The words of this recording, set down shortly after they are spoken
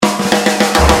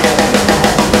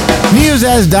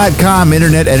NEOZAZ.com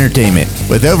Internet Entertainment.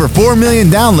 With over 4 million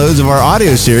downloads of our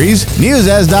audio series,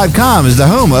 NEOZAZ.com is the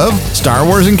home of Star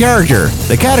Wars in Character,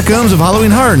 The Catacombs of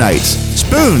Halloween Horror Nights,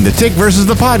 Spoon, The Tick vs.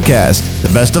 the Podcast,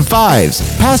 The Best of Fives,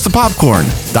 Pass the Popcorn,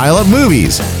 Dial-Up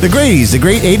Movies, The Grady's, The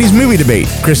Great 80s Movie Debate,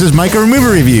 Chris's Micro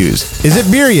Movie Reviews, Is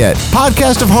It Beer Yet?,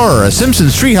 Podcast of Horror, a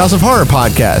Simpsons Treehouse of Horror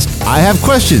podcast, I Have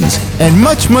Questions, and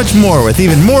much, much more with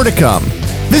even more to come.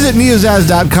 Visit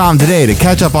NEOZAZ.com today to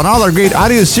catch up on all our great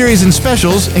audio series and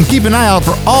specials, and keep an eye out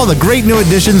for all the great new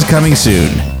additions coming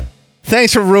soon.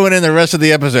 Thanks for ruining the rest of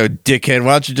the episode, dickhead.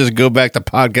 Why don't you just go back to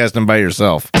podcasting by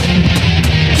yourself?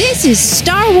 This is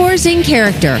Star Wars in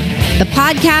Character, the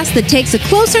podcast that takes a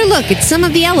closer look at some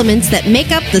of the elements that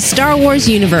make up the Star Wars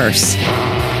universe.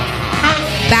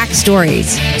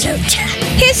 Backstories,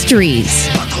 histories,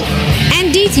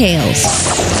 and details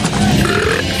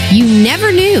you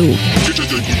never knew,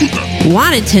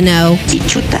 wanted to know,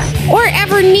 or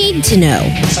ever need to know.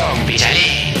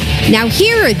 Now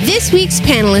here are this week's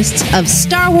panelists of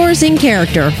Star Wars in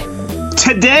Character.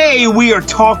 Today we are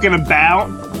talking about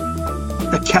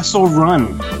the Kessel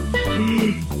Run.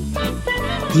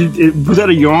 Was that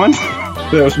a yawn?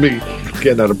 That was me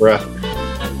getting out of breath.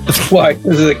 Why?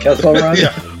 Is it a Kessel Run?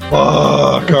 Yeah.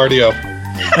 Oh, cardio.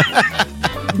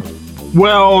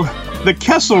 Well, the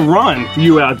Kessel Run, for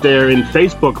you out there in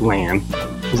Facebook land,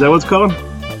 is that what it's called?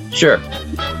 Sure.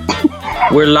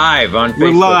 We're live on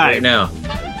Facebook right now.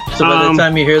 So by the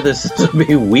time you hear this, it'll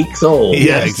be weeks old.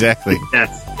 Yeah, exactly.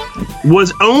 Yes.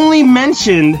 Was only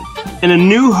mentioned in A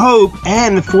New Hope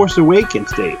and The Force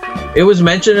Awakens, Dave. It was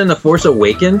mentioned in The Force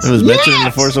Awakens? It was mentioned in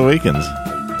The Force Awakens.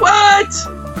 What?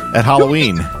 At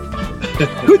Halloween.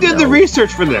 Who did the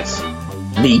research for this?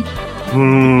 Me.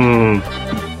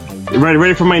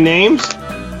 Ready for my names?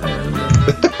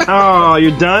 Oh,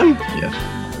 you're done? Yeah.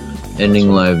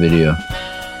 Ending live video.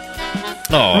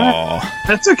 Oh,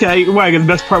 that's okay. Why? The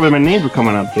best part of my names were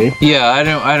coming up, Dave. Yeah, I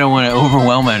don't want to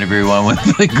overwhelm everyone with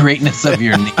the greatness of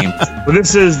your names. Well,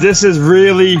 this is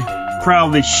really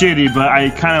probably shitty, but I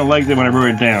kind of liked it when I wrote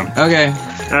it down. Okay.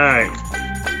 All right.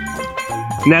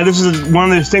 Now this is one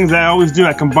of those things that I always do.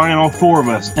 I combine all four of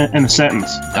us in a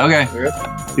sentence. Okay.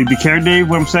 Do you care, Dave?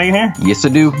 What I'm saying here? Yes, I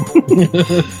do.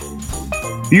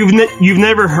 You've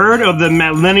never heard of the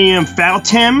Millennium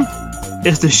Falcon?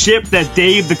 It's the ship that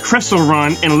Dave the Kessel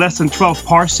Run in less than 12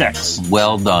 parsecs.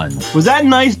 Well done. Was that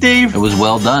nice, Dave? It was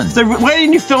well done. So why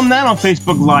didn't you film that on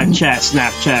Facebook Live Chat,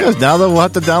 Snapchat? Because now we'll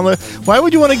have to download. Why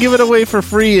would you want to give it away for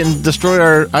free and destroy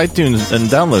our iTunes and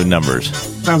download numbers?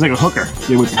 Sounds like a hooker.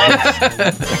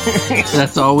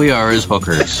 That's all we are, is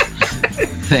hookers.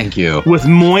 Thank you. With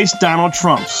moist Donald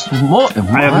Trumps. I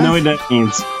have no idea what that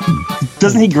means.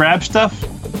 Doesn't he grab stuff?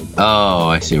 Oh,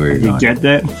 I see where you're going. You get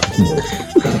that?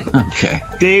 Okay.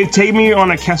 Dave, take me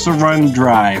on a Kessel Run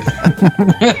drive.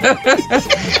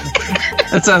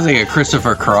 That sounds like a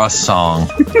Christopher Cross song.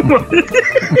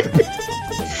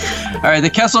 All right, the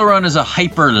Kessel Run is a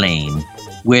hyperlane,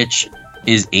 which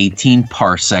is 18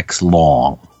 parsecs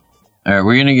long. All right,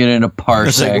 we're going to get into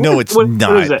parsec. No, it's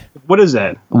not. What is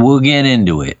that? We'll get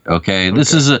into it, okay?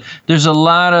 There's a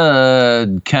lot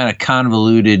of kind of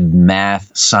convoluted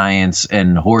math, science,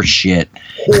 and horse shit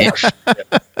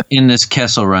in this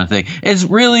Kessel Run thing. It's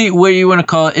really what you want to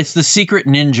call it. It's the secret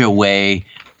ninja way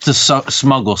to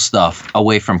smuggle stuff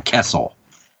away from Kessel.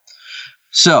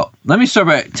 So let me start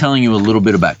by telling you a little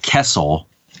bit about Kessel,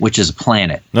 which is a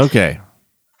planet. Okay.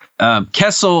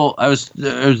 Kessel, I was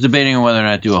debating on whether or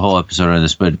not to do a whole episode on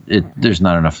this, but there's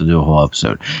not enough to do a whole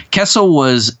episode. Kessel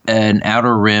was an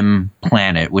outer rim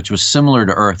planet, which was similar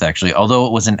to Earth, actually, although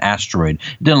it was an asteroid.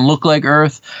 It didn't look like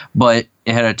Earth, but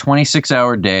it had a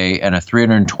 26-hour day and a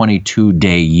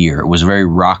 322-day year. It was very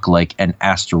rock-like and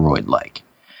asteroid-like.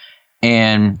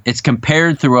 And it's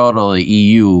compared throughout all the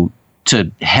EU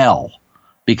to hell,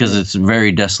 because it's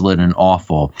very desolate and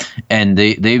awful. And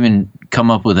they even come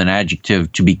up with an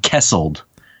adjective, to be kesseled,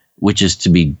 which is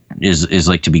is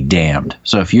like to be damned.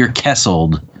 So if you're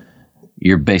kesseled,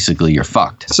 you're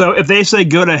fucked. So if they say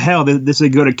go to hell, they say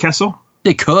go to Kessel?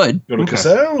 They could. Go to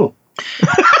Kessel.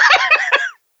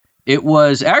 It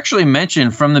was actually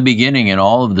mentioned from the beginning in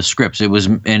all of the scripts.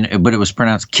 But it was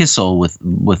pronounced Kissel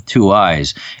with two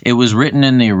I's. It was written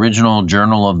in the original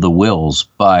Journal of the Wills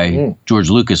by George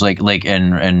Lucas. Who's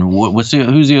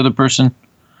the other person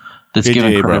that's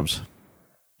given Abrams?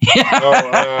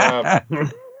 Yeah.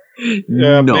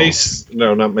 No. Mace.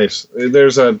 No, not Mace.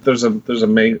 There's a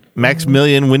Mace.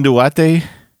 Maximilian Winduate?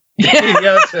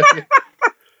 Yes.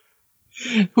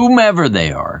 Whomever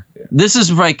they are. Yeah. This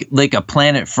is like a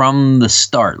planet from the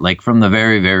start, like from the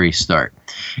very, very start.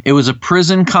 It was a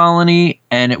prison colony,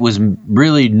 and it was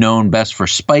really known best for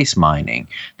spice mining.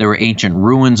 There were ancient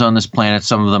ruins on this planet.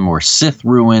 Some of them were Sith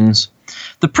ruins.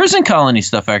 The prison colony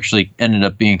stuff actually ended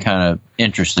up being kind of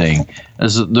interesting.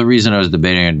 That's the reason I was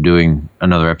debating on doing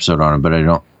another episode on it, but I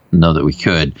don't know that we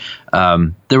could.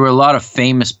 There were a lot of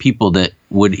famous people that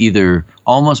would either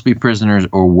almost be prisoners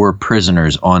or were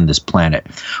prisoners on this planet.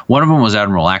 One of them was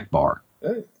Admiral Akbar.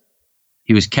 Hey.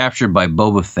 He was captured by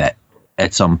Boba Fett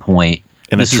at some point.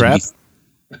 In a trap?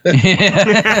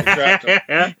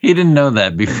 He didn't know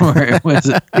that before.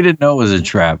 He didn't know it was a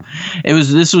trap.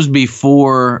 This was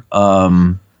before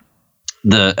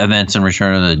the events in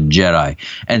Return of the Jedi.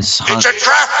 And it's a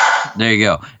trap! There you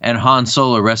go. And Han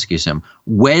Solo rescues him.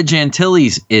 Wedge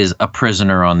Antilles is a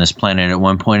prisoner on this planet at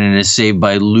one point and is saved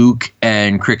by Luke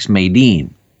and Crix Madine.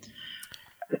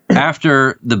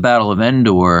 After the Battle of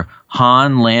Endor,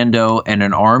 Han, Lando, and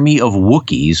an army of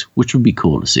Wookiees, which would be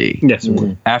cool to see. Yes, it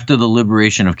would. After the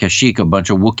liberation of Kashyyyk, a bunch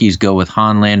of Wookiees go with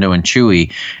Han, Lando, and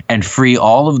Chewie and free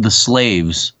all of the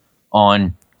slaves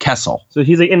on Kessel. So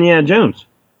he's like Indiana Jones.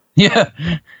 Yeah,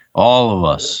 all of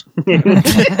us.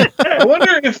 I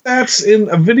wonder if that's in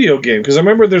a video game, because I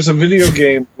remember there's a video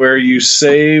game where you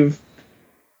save.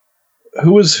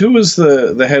 Who was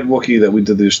the head Wookiee that we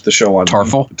did the show on?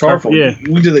 Tarful. Yeah,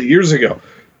 we did it years ago.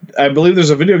 I believe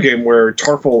there's a video game where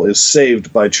Tarful is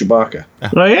saved by Chewbacca.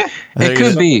 Oh yeah, it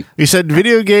could be. You said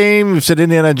video game. You said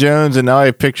Indiana Jones, and now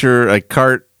I picture a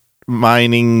cart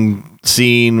mining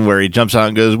scene where he jumps out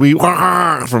and goes, "We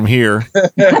from here."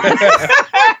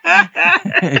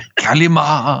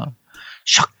 Kalima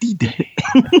Shakti Day.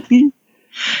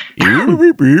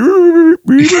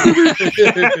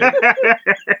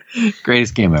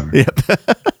 Greatest game ever. Yep.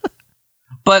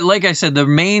 But like I said, the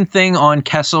main thing on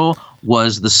Kessel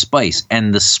was the spice,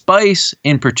 and the spice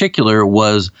in particular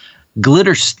was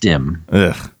glitter stim.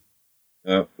 Ugh.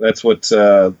 That's what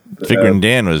Figuring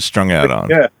Dan was strung out on.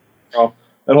 Yeah, well,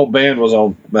 that whole band was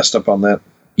all messed up on that.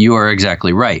 You are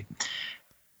exactly right.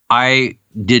 I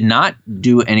did not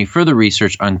do any further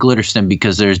research on glitter stim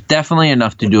because there's definitely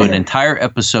enough to do an entire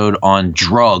episode on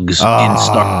drugs in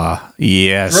Star.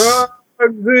 Yes.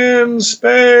 Drugs in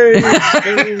space.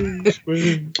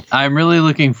 I'm really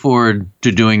looking forward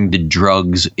to doing the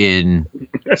drugs in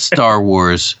Star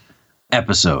Wars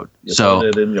episode. You so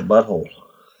put it in your butthole.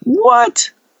 What?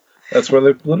 That's where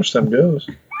the glitter stem goes.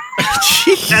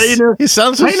 Jeez. How do you know? He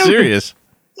sounds so serious.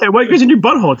 Yeah, what goes in your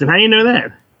butthole, Tim? How do you know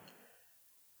that?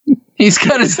 He's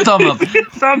got his thumb up.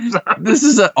 Thumbs up. This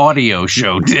is an audio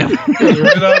show, Tim.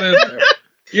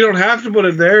 You don't have to put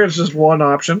it there. It's just one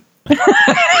option.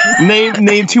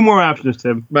 Name two more options,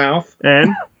 Tim. Mouth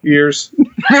and ears.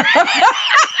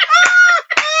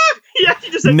 Yeah,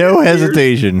 you just No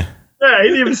hesitation. Yeah, he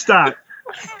didn't even stop.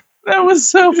 That was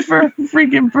so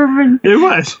freaking perfect. It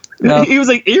was. No. He was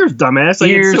like, ears, dumbass. Like,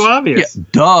 Ears. it's so obvious. Yeah,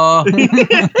 duh.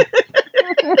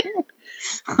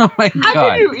 Oh my How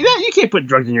god. can you can't put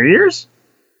drugs in your ears.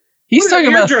 He's What are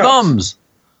talking about eardrops? thumbs.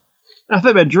 I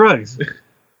thought about drugs.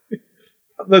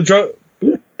 The drug.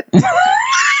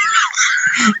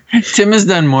 Tim has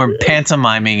done more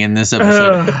pantomiming in this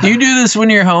episode. Do you do this when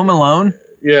you're home alone?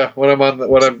 Yeah, when I'm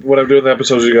doing the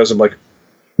episodes, you guys, I'm like,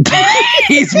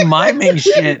 He's miming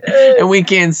shit, and we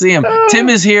can't see him. Tim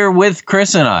is here with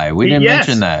Chris and I. We didn't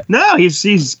mention that. No,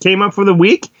 he's came up for the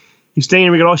week. He's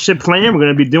staying. We got all shit planned. We're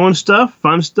going to be doing stuff,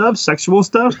 fun stuff, sexual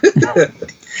stuff,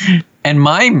 and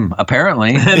mime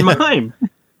apparently. and mime.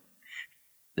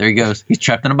 There he goes. He's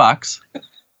trapped in a box.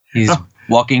 He's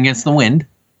walking against the wind.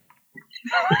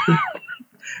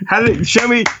 Show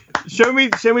me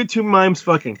two mimes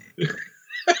fucking.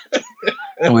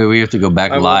 Oh, wait, we have to go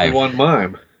back live. One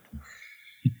mime.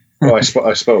 Oh,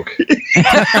 I spoke.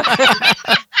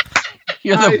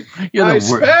 You're the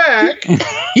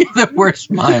worst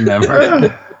mime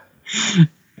ever.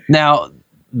 Now,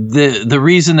 the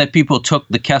reason that people took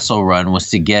the Kessel Run was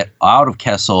to get out of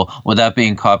Kessel without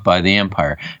being caught by the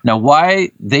Empire. Now, why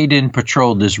they didn't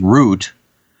patrol this route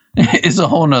is a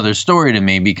whole nother story to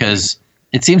me, because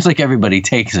it seems like everybody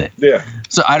takes it. Yeah.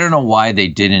 So I don't know why they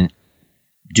didn't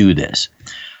do this.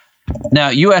 Now,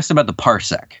 you asked about the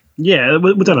parsec. Yeah,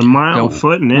 what's that, a mile,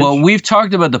 foot, and inch? Well, we've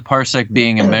talked about the parsec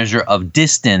being a measure of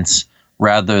distance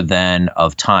rather than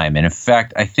of time. And in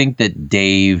fact, I think that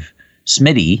Dave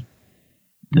Smitty,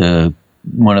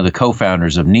 one of the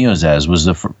co-founders of NEOZAZ, was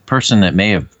the person that may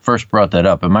have first brought that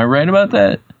up. Am I right about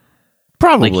that?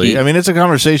 Probably. I mean, it's a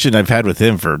conversation I've had with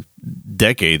him for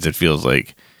decades, it feels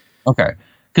like. Okay.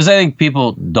 Because I think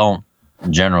people don't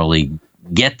generally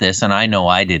get this, and I know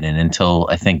I didn't until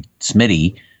I think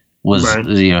Smitty was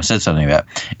said something about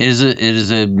it. It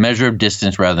is a measure of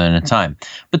distance rather than a time.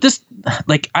 But this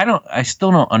like, I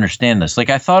still don't understand this. Like,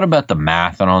 I thought about the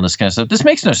math and all this kind of stuff. This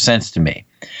makes no sense to me.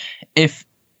 If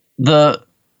the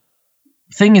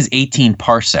thing is 18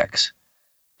 parsecs,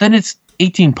 then it's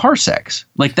 18 parsecs.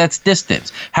 Like, that's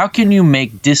distance. How can you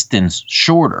make distance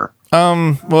shorter?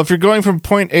 Well, if you're going from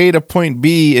point A to point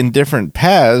B in different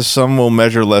paths, some will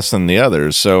measure less than the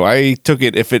others. So I took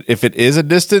it, if it is a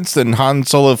distance, then Han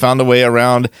Solo found a way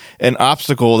around an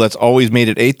obstacle that's always made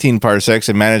it 18 parsecs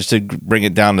and managed to bring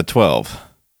it down to 12.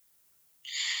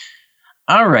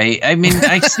 All right. I mean,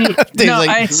 I see.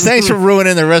 Thanks for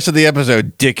ruining the rest of the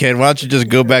episode, dickhead. Why don't you just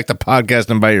go back to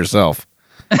podcasting by yourself?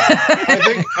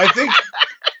 I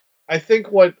think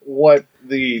what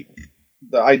the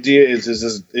idea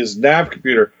is nav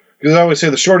computer, because I always say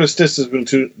the shortest distance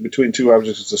between two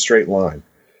objects is a straight line.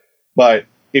 But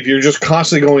if you're just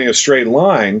constantly going a straight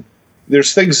line,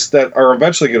 there's things that are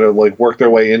eventually going to like work their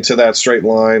way into that straight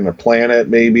line, a planet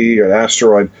maybe, or an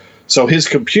asteroid. So his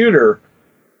computer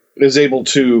is able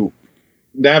to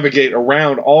navigate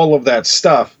around all of that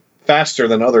stuff faster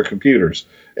than other computers.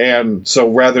 And so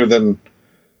rather than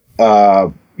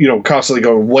constantly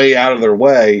going way out of their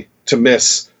way to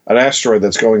miss an asteroid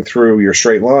that's going through your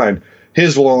straight line,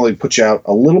 his will only put you out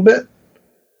a little bit,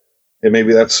 and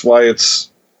maybe that's why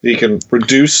he can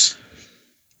reduce.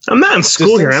 I'm not in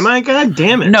school here, am I? God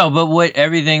damn it! No, but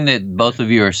everything that both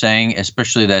of you are saying,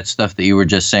 especially that stuff that you were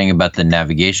just saying about the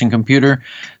navigation computer,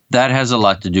 that has a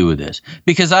lot to do with this.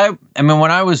 Because I mean,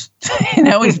 when I was,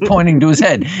 now he's pointing to his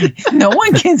head. No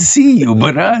one can see you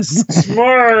but us.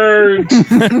 Smart.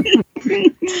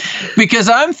 Because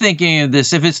I'm thinking of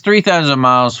this, if it's 3,000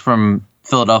 miles from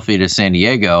Philadelphia to San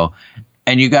Diego,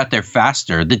 and you got there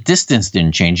faster, the distance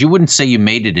didn't change. You wouldn't say you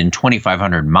made it in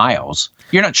 2,500 miles.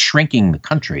 You're not shrinking the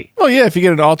country. Well, yeah, if you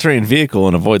get an all-terrain vehicle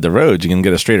and avoid the roads, you can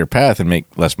get a straighter path and make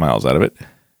less miles out of it.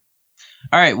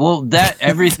 All right, well, that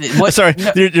everything. Sorry,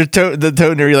 no. The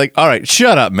tone there. You're like, all right,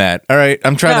 shut up, Matt. All right,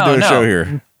 I'm trying to do a show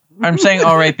here. I'm saying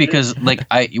all right because, like,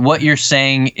 what you're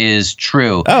saying is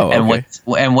true. Oh, okay.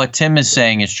 And what Tim is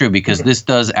saying is true because this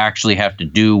does actually have to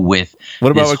do with.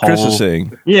 What about what Chris is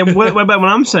saying? Yeah, what about what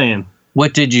I'm saying?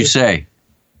 What did you say?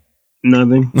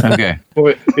 Nothing. Okay.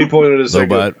 He pointed his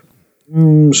Lobot.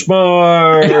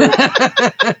 Smart.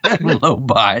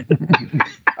 Lobot.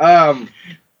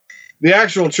 The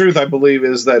actual truth, I believe,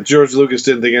 is that George Lucas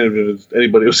didn't think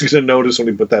anybody was going to notice when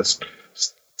he put that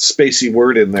spacey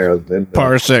word in there.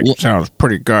 Parsec sounds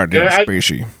pretty goddamn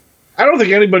spacey. I don't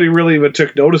think anybody really even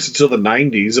took notice until the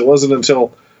 90s. It wasn't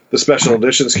until the special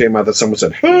editions came out that someone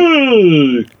said,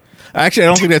 hey! Actually, I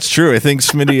don't think that's true. I think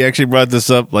Smitty actually brought this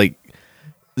up like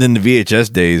in the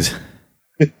VHS days.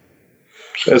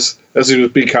 As he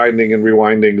was be-kinding and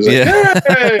rewinding. Like, yeah.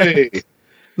 Hey!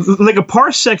 Like a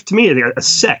parsec to me, a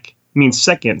sec means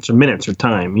seconds or minutes or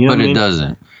time. You know but what it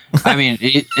doesn't. I mean,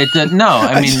 it does. No,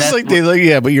 I mean, that's like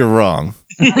yeah, but you're wrong.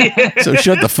 So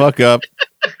shut the fuck up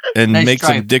and make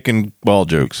some dick and ball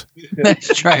jokes.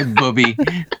 Nice try, booby.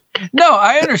 No,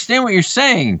 I understand what you're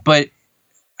saying, but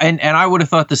and I would have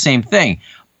thought the same thing,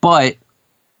 but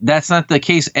that's not the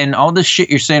case. And all this shit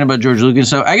you're saying about George Lucas,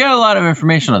 so I got a lot of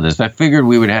information on this. I figured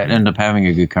we would end up having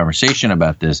a good conversation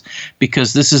about this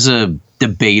because this is a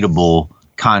debatable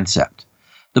concept.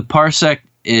 The parsec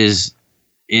is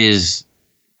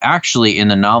actually in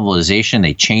the novelization,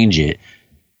 they change it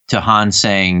to Han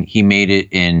saying he made it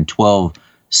in 12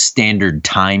 standard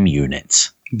time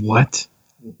units. What?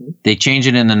 They change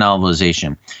it in the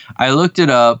novelization. I looked it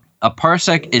up. A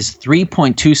parsec is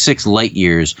 3.26 light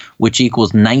years, which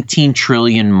equals 19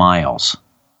 trillion miles.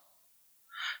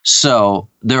 So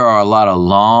there are a lot of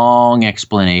long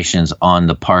explanations on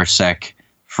the parsec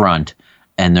front,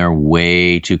 and they're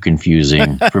way too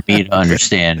confusing for me to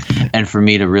understand and for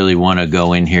me to really want to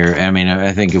go in here. I mean,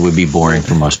 I think it would be boring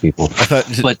for most people. I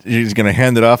thought he's going to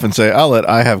hand it off and say,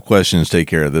 I have questions, take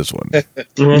care of this one.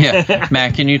 Yeah.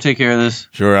 Matt, can you take care of this?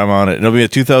 Sure, I'm on it. It'll be a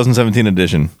 2017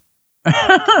 edition.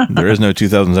 There is no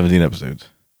 2017 episodes.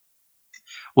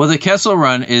 Well, the Kessel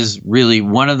Run is really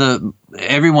one of the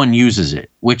everyone uses it,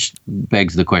 which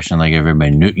begs the question, like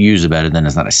everybody knows about it, then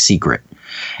it's not a secret.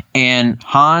 And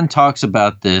Han talks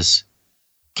about this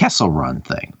Kessel Run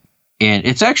thing, and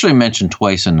it's actually mentioned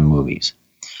twice in the movies.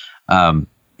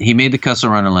 He made the Kessel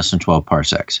Run in less than 12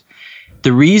 parsecs.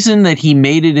 The reason that he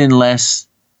made it in less,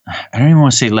 I don't even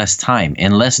want to say less time,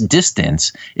 in less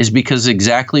distance, is because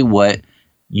exactly what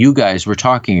you guys were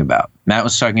talking about. Matt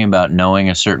was talking about knowing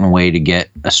a certain way to get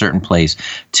a certain place.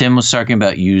 Tim was talking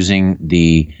about using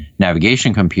the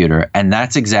navigation computer, and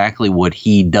that's exactly what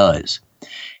he does.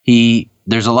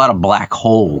 There's a lot of black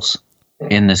holes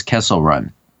in this Kessel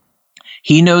Run.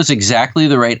 He knows exactly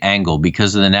the right angle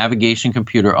because of the navigation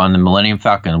computer on the Millennium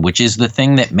Falcon, which is the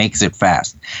thing that makes it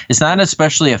fast. It's not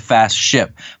especially a fast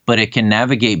ship, but it can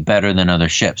navigate better than other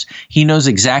ships. He knows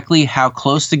exactly how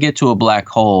close to get to a black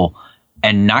hole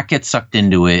and not get sucked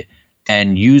into it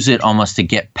and use it almost to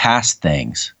get past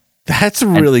things. That's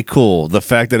really cool. The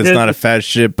fact that it's not a fast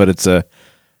ship, but it's a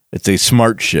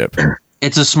smart ship.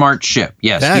 It's a smart ship.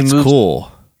 Yes. That's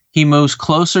cool. He moves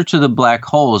closer to the black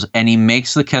holes, and he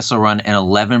makes the Kessel Run in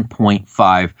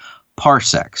 11.5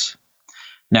 parsecs.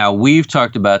 Now, we've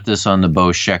talked about this on the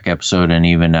Bo Sheck episode and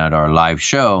even at our live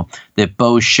show, that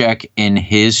Bo Sheck in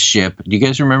his ship, do you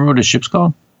guys remember what his ship's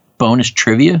called? Bonus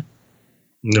trivia?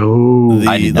 No.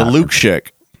 The Luke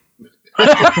Sheck.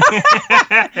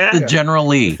 The General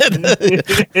Lee.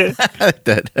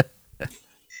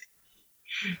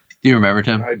 Do you remember,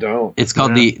 Tim? I don't. It's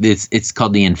called it's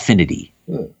called the Infinity.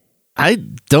 I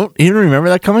don't even remember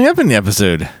that coming up in the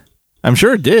episode. I'm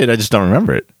sure it did. I just don't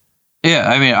remember it. Yeah,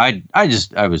 I mean,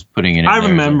 I was putting it in I there.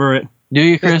 remember it. Do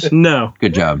you, Chris? No.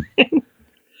 Good job.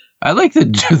 I like the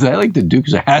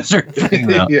Dukes of Hazzard thing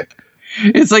though. Yeah.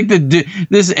 It's like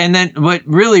this, and then what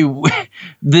really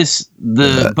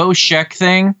the Bo Sheck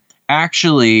thing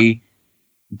actually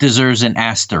deserves an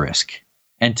asterisk.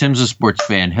 And Tim's a sports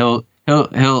fan. He'll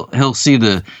see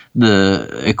the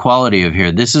equality of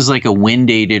here. This is like a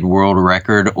wind-aided world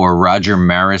record or Roger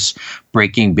Maris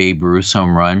breaking Babe Ruth's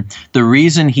home run. The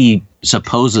reason he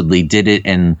supposedly did it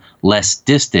in less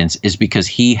distance is because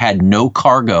he had no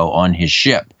cargo on his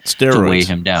ship to weigh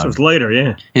him down. So it's lighter,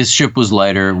 yeah. His ship was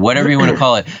lighter, whatever you want to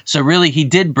call it. So really, he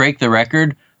did break the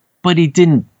record, but he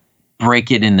didn't break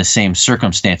it in the same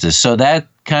circumstances. So that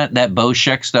Bo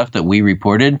Sheck stuff that we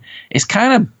reported is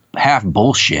kind of half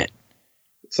bullshit.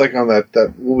 It's like on that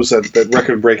what was that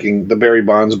record breaking, the Barry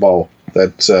Bonds ball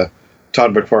that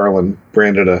Todd McFarlane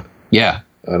branded an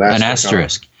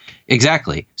asterisk.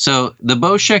 Exactly. So the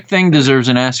Bo Sheck thing deserves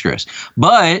an asterisk.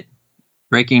 But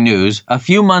breaking news, a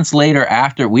few months later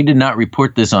after, we did not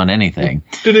report this on anything.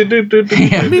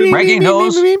 Breaking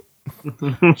news.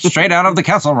 Straight out of the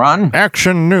Kessel Run.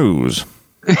 Action news.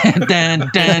 Dun, dun,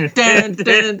 dun, dun, dun,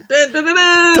 dun, dun,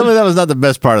 dun. Tell me that was not the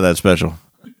best part of that special.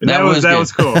 That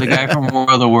was cool. The guy from War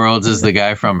of the Worlds is the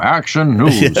guy from Action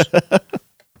News.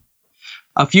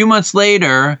 A few months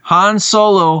later, Han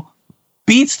Solo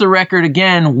beats the record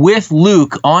again with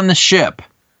Luke on the ship.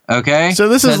 Okay, so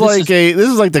this is like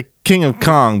the King of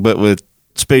Kong, but with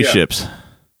spaceships.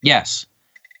 Yes,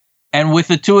 and with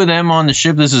the two of them on the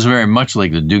ship, this is very much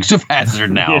like the Dukes of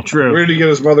Hazzard now. Yeah, true. Where did he get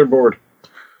his motherboard?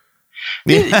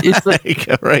 It's like,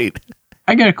 right.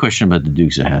 I got a question about the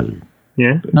Dukes of Hazzard.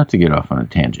 Yeah. Not to get off on a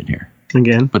tangent here.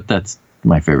 Again. But that's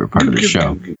my favorite part of the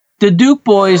show. The Duke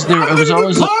boys, it was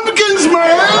always pumpkins,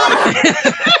 man.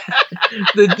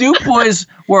 The Duke boys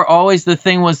were always, the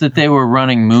thing was that they were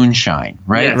running moonshine,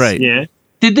 right? Yes, right. Yeah.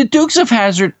 Did the Dukes of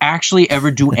Hazzard actually ever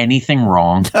do anything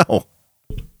wrong? No.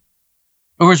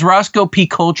 Or was Roscoe P.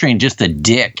 Coltrane just a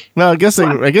dick? No, I guess they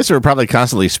were probably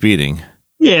constantly speeding.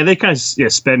 Yeah, they kind of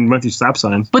sped and went through stop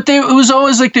signs. But it was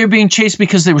always like they were being chased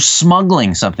because they were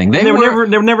smuggling something. They were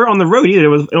never on the road either. It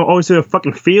was always through a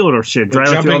fucking field or shit.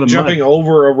 Jumping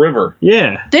over a river.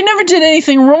 Yeah. They never did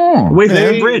anything wrong. Away from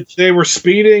the bridge. They were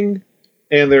speeding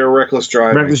and they were reckless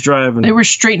driving. They were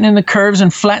straightening the curves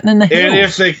and flattening the hills.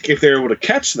 And if they were able to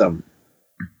catch them,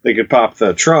 they could pop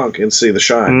the trunk and see the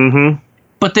shine. Mm-hmm.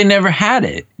 But they never had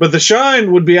it. But the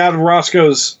shine would be out of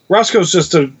Roscoe's. Roscoe's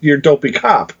just your dopey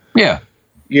cop. Yeah.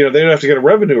 You know, they don't have to get a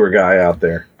revenuer guy out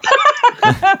there.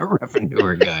 A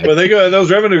revenuer guy. But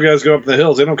those revenue guys go up the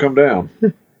hills. They don't come down.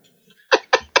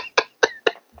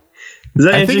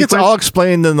 I think it's all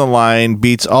explained in the line,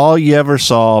 beats all you ever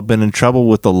saw, been in trouble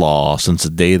with the law since the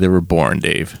day they were born,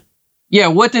 Dave. Yeah,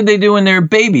 what did they do when they were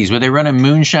babies? Were they running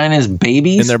moonshine as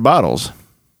babies? In their bottles.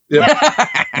 Yeah.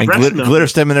 And glitter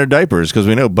stem in their diapers, because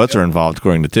we know butts are involved,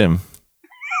 according to Tim.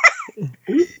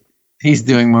 He's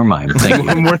doing more mime. Thank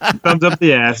you. More thumbs up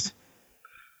the ass.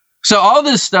 So all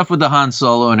this stuff with the Han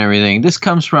Solo and everything, this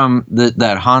comes from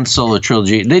that Han Solo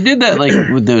trilogy. They did that like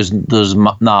with those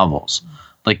novels,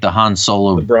 like the Han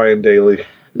Solo. The Brian Daley.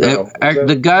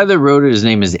 The guy that wrote it, his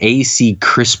name is A.C.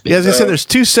 Crispin. Yeah, as I said, there's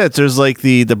two sets. There's like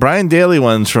the Brian Daley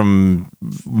ones from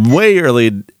way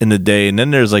early in the day, and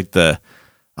then there's like I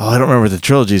don't remember what the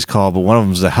trilogy's called, but one of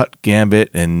them's the Hutt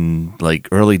Gambit and like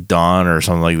Early Dawn or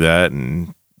something like that,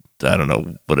 and I don't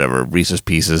know, whatever, Reese's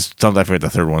Pieces. Something, I forget the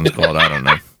third one's called. I don't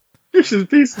know. Reese's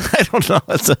Pieces. I don't know.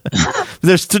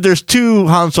 There's two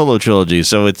Han Solo trilogies,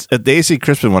 so it's the A.C.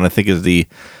 Crispin one. I think is the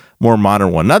more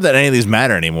modern one. Not that any of these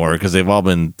matter anymore because they've all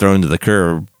been thrown to the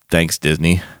curb. Thanks,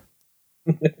 Disney.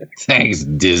 Thanks,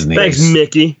 Disney. Thanks,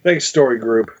 Mickey. Thanks, Story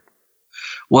Group.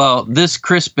 Well, this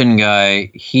Crispin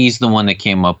guy, he's the one that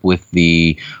came up with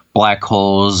the black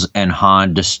holes and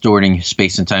Han distorting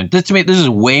space and time. To me, this is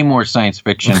way more science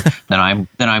fiction than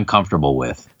I'm comfortable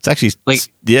with. It's actually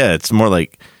it's more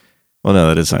like, well, no,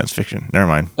 that is science fiction. Never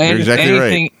mind. You're exactly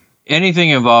right. Anything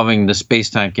involving the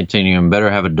space-time continuum better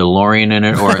have a DeLorean in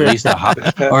it, or at least a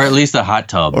hot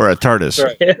tub, or a TARDIS.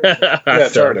 Right. Yeah,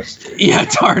 TARDIS. Yeah,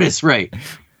 TARDIS. Right.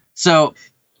 So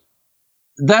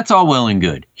that's all well and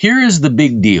good. Here is the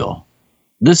big deal.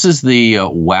 This is the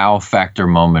wow factor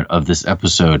moment of this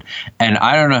episode, and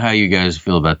I don't know how you guys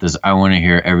feel about this. I want to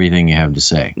hear everything you have to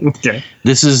say. Okay.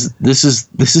 This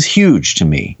is huge to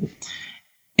me.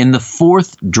 In the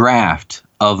fourth draft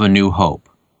of A New Hope,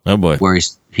 oh boy, where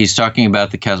he's talking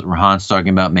about Han's talking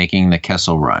about making the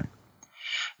Kessel Run.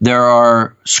 There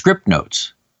are script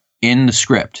notes in the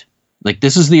script. Like,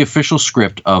 this is the official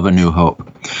script of A New Hope.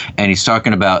 And he's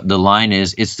talking about, the line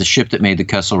is, it's the ship that made the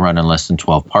Kessel Run in less than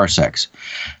 12 parsecs.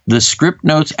 The script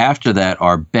notes after that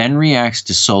are, Ben reacts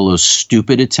to Solo's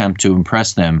stupid attempt to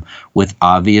impress them with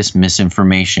obvious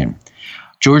misinformation.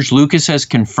 George Lucas has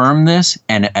confirmed this,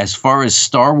 and as far as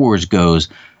Star Wars goes,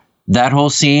 that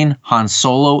whole scene, Han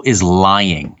Solo is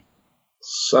lying.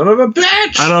 Son of a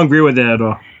bitch! I don't agree with that at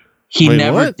all. He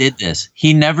never did this.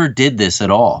 He never did this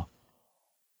at all.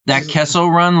 That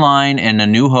Kessel Run line in A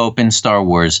New Hope in Star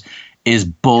Wars is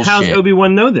bullshit. How does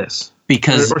Obi-Wan know this?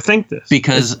 Because or think this?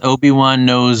 Because Obi-Wan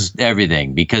knows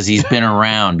everything. Because he's been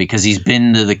around. Because he's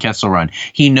been to the Kessel Run.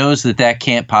 He knows that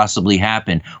can't possibly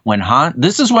happen. When Han,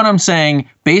 this is what I'm saying,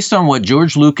 based on what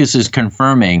George Lucas is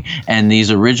confirming and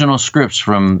these original scripts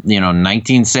from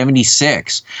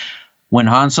 1976. When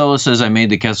Han Solo says, "I made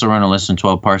the Kessel Run in less than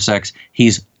 12 parsecs,"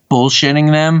 he's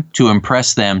bullshitting them to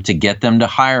impress them, to get them to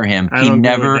hire him.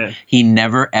 He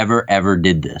never, ever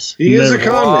did this. He is a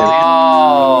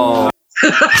con man.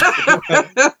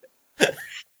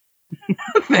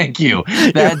 Thank you.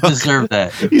 That deserved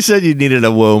that. You said you needed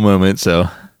a whoa moment, so.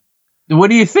 What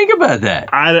do you think about that?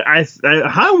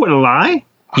 Han wouldn't lie.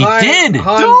 He did.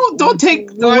 Don't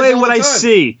take away what I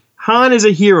see. Han is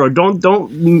a hero.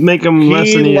 Don't make him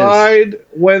less than he is. He lied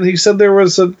when he said there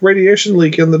was a radiation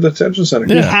leak in the detention center.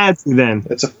 He had to then.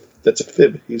 That's a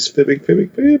fib. He's fibbing.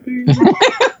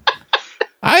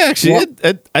 I actually,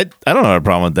 I don't have a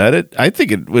problem with that. I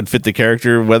think it would fit the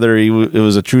character whether it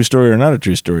was a true story or not a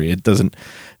true story. It doesn't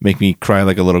make me cry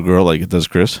like a little girl like it does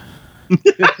Chris.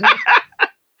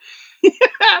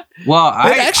 Well,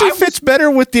 it actually fits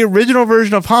better with the original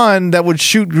version of Han that would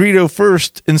shoot Greedo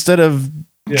first instead of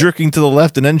jerking to the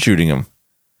left and then shooting him.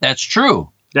 That's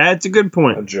true. That's a good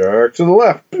point. A jerk to the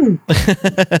left.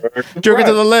 Jerking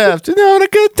to the left. On a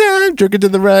good time. Jerking to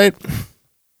the right.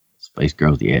 Spice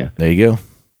Girls, yeah. There you go.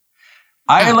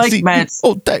 I like Matt's.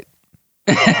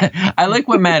 I like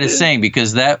what Matt is saying,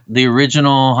 because the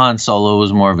original Han Solo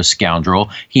was more of a scoundrel.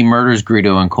 He murders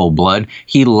Greedo in cold blood.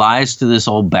 He lies to this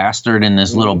old bastard and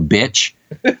this little bitch.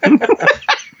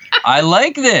 I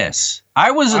like this.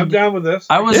 I'm down with this.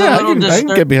 I was a little disturbed. I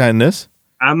can get behind this.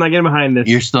 I'm not getting behind this.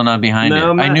 You're still not behind it.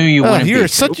 I'm not. I knew you wouldn't. You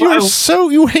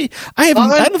hate. I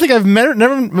don't think I've never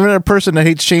met a person that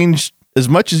hates change as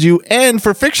much as you, and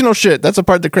for fictional shit. That's the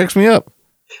part that cracks me up.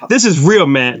 This is real,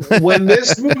 man. When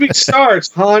this movie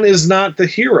starts, Han is not the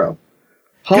hero.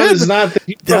 Han is not the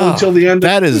hero until the end of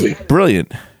the movie. That is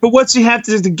brilliant. But what's he have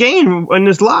to gain in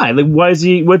this lie? Like, why is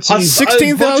he? What's he?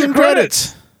 16,000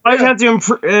 credits. Why does he have to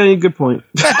improve? Good point.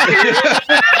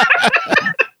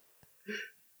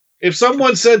 If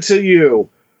someone said to you,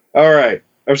 all right,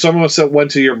 if someone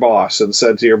went to your boss and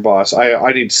said to your boss,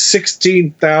 I need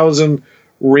 16,000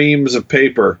 reams of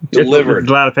paper delivered.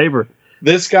 A lot of paper.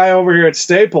 This guy over here at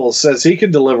Staples says he can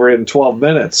deliver it in 12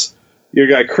 minutes. Your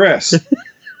guy, Chris,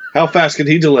 how fast can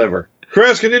he deliver?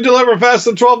 Chris, can you deliver faster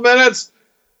than 12 minutes?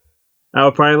 I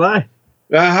would probably lie.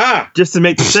 Aha. Just to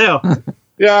make the sale.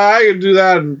 Yeah, I can do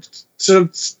that in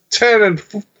 10 and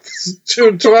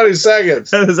 20 seconds.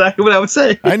 That's exactly what I would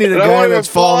say. I need a guy that's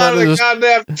fallen out of his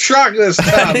goddamn truck this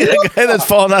time. I need a guy that's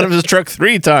fallen out of his truck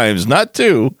 3 times, not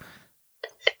 2.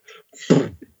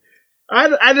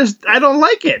 I don't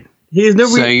like it.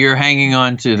 So you're hanging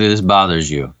on to this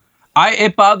bothers you.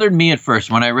 It bothered me at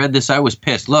first. When I read this, I was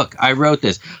pissed. Look, I wrote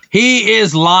this. He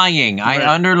is lying. Right.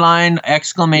 I underlined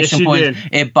exclamation points.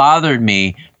 It bothered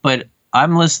me, but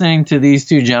I'm listening to these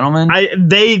two gentlemen.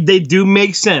 They do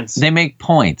make sense. They make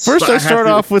points. First, I start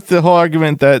off with the whole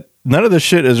argument that none of this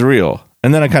shit is real,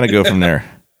 and then I kind of go from there.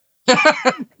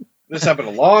 This happened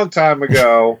a long time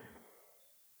ago.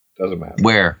 Doesn't matter.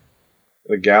 Where?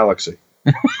 The galaxy.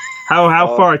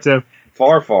 How far, Tim?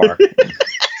 Far.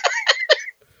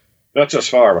 Not just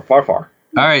Farr, but Farr.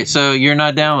 All right, so you're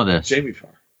not down with this. Jamie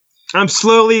Farr. I'm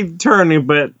slowly turning,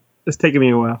 but it's taking me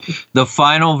a while. The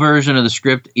final version of the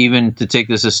script, even to take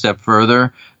this a step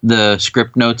further, the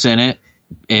script notes in it,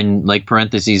 in like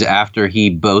parentheses after he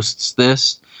boasts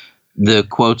this, the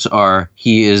quotes are,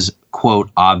 he is, quote,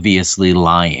 obviously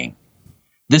lying.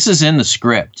 This is in the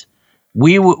script.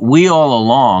 We all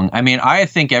along, I mean, I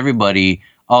think everybody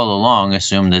all along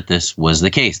assumed that this was the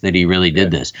case, that he really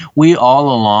did this. We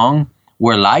all along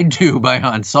were lied to by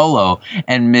Han Solo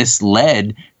and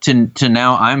misled to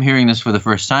now I'm hearing this for the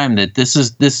first time, that this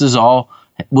is all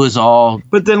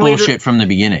but then bullshit from the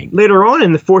beginning. Later on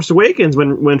in The Force Awakens,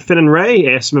 when Finn and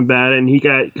Rey asked him about it, and he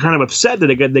got kind of upset that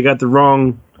they got the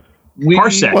wrong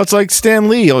parsec. Well, it's like Stan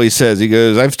Lee always says. He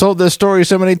goes, I've told this story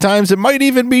so many times, it might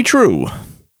even be true.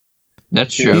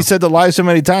 That's true. He said the lie so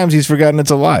many times, he's forgotten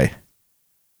it's a lie.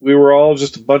 We were all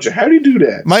just a bunch of, how do you do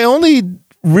that? My only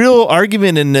real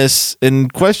argument in this in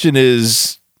question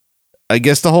is, I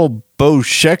guess the whole Bo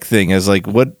Sheck thing is like,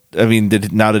 what, I mean, did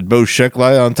Bo Sheck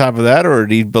lie on top of that, or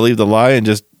did he believe the lie and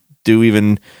just do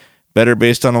even better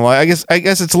based on a lie? I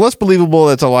guess it's less believable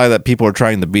that's a lie that people are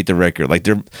trying to beat the record. Like,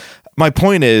 my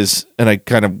point is, and I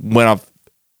kind of went off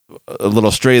a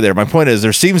little stray there. My point is,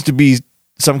 there seems to be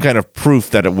some kind of proof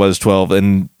that it was 12,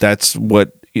 and that's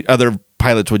what other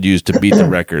pilots would use to beat the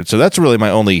record. So that's really my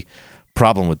only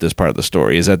problem with this part of the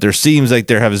story, is that there seems like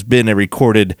there has been a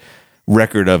recorded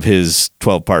record of his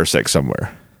 12 parsecs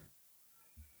somewhere.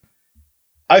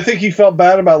 I think he felt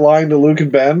bad about lying to Luke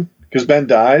and Ben, because Ben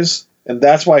dies, and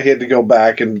that's why he had to go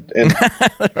back and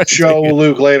show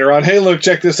Luke later on, hey, Luke,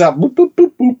 check this out. Boop, boop,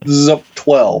 boop, boop. This is up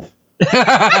 12.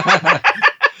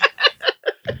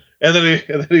 and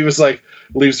then he was like,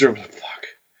 leaves the room, fuck.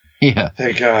 Yeah.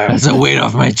 Thank God. That's a weight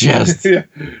off my chest. Yeah.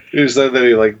 He said that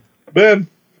he like, Ben.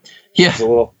 Yeah. A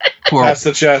little past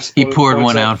the chest. He poured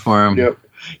one out for him. Yep.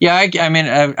 Yeah, I mean,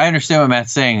 I understand what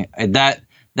Matt's saying. That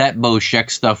Bo Sheck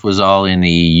stuff was all in the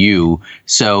EU,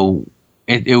 so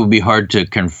it would be hard to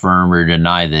confirm or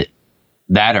deny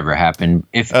that ever happened.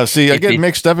 I get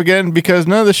mixed up again because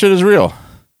none of this shit is real.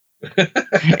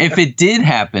 If it did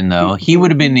happen, though, he would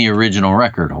have been the original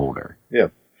record holder.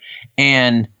 Yep.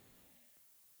 And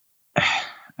I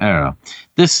don't know.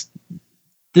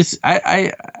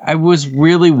 I was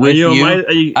really with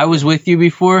you. I was with you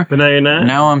before, but now you're not.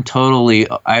 Now I'm totally.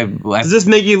 Does this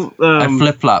make you? I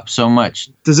flip flop so much.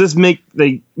 Does this make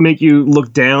you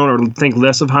look down or think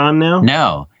less of Han now?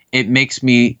 No, it makes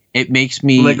me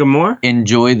like him more.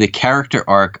 Enjoy the character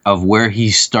arc of where he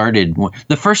started.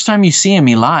 The first time you see him,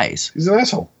 he lies. He's an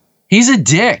asshole. He's a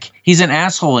dick. He's an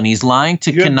asshole, and he's lying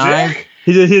to connive.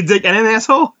 He's a dick and an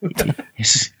asshole?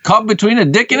 He's caught between a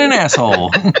dick and an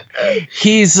asshole.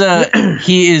 He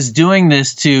is doing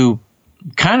this to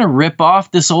kind of rip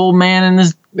off this old man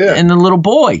and the little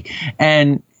boy.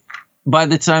 And by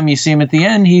the time you see him at the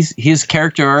end, his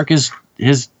character arc is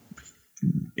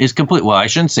complete. Well, I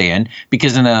shouldn't say end,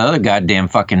 because in that other goddamn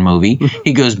fucking movie,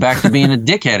 he goes back to being a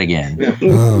dickhead again. Yeah.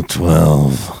 Oh,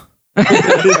 12.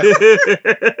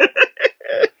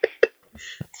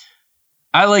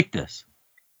 I like this.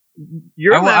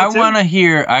 I want to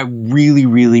hear. I really,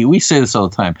 really. We say this all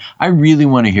the time. I really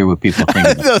want to hear what people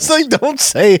think. No, it's like, don't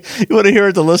say you want to hear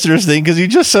what the listeners think, because you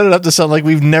just set it up to sound like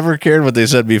we've never cared what they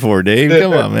said before, Dave.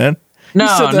 Come on, man. No, you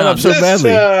set that up so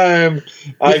badly. This time,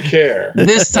 I care.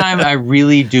 This time, I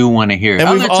really do want to hear it.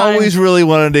 And we've always really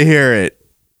wanted to hear it.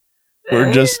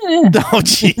 We're just, oh,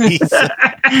 jeez.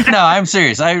 No, I'm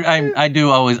serious. I do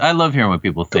always. I love hearing what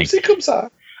people think. Come see.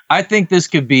 I think this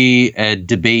could be a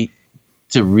debate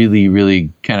to really, really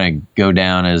kind of go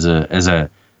down as an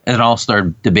all-star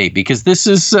debate, because this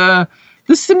to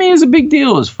me is a big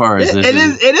deal as far as this.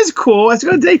 It is cool. It's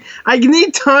going to take. I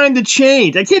need time to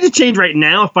change. I can't just change right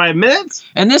now in 5 minutes.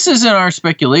 And this isn't our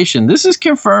speculation. This is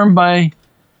confirmed by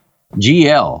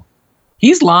GL.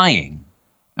 He's lying.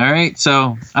 All right.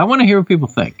 So I want to hear what people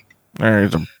think.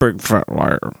 He's a big fat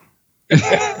liar.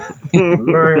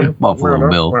 Buffalo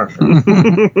Bill.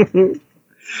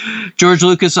 George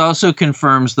Lucas also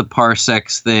confirms the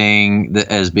parsecs thing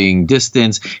as being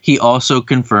distance. He also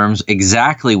confirms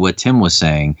exactly what Tim was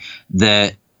saying,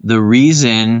 that the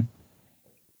reason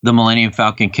the Millennium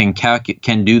Falcon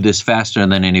can do this faster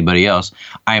than anybody else,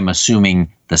 I'm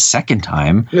assuming the second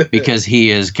time, because he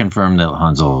has confirmed that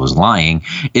Han Solo was lying,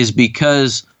 is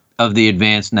because of the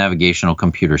advanced navigational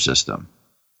computer system.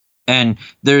 And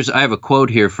I have a quote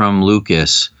here from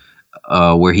Lucas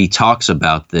where he talks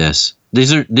about this.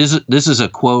 This is a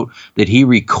quote that he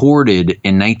recorded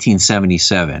in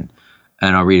 1977.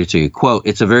 And I'll read it to you. Quote,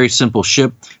 "It's a very simple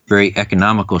ship, very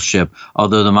economical ship,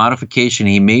 although the modification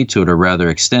he made to it are rather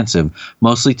extensive,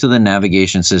 mostly to the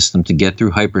navigation system to get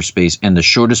through hyperspace in the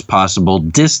shortest possible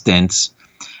distance,"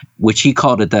 which he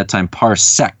called at that time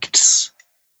parsecs,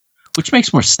 which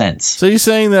makes more sense. So you're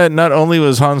saying that not only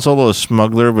was Han Solo a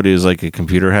smuggler, but he was like a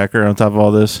computer hacker on top of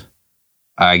all this?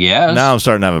 I guess. Now I'm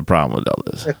starting to have a problem with all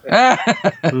this.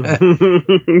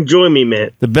 Join me,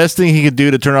 man. The best thing he could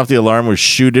do to turn off the alarm was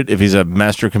shoot it if he's a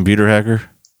master computer hacker.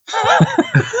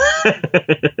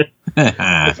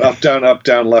 Up, down,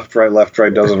 left,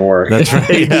 right doesn't work. That's right.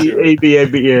 A, B,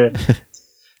 yeah.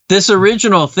 This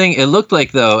original thing, it looked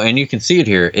like, though, and you can see it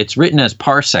here, it's written as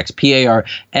parsecs, P-A-R-S-E-C-T-S,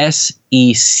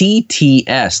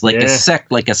 like a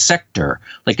sector,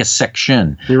 like a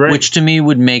section, right. Which to me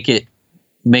would make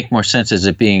more sense as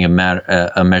it being a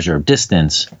measure of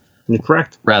distance. You're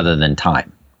correct. Rather than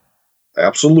time.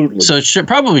 Absolutely. So it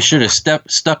probably should have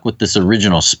stuck with this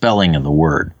original spelling of the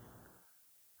word.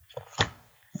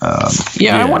 I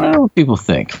want to know what people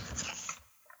think.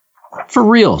 For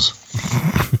reals.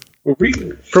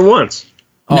 For once.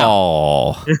 No.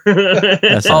 Oh.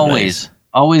 That's always. Nice.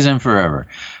 Always and forever.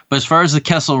 But as far as the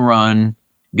Kessel Run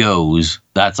goes,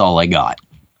 that's all I got.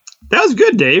 That was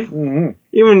good, Dave. Mm-hmm.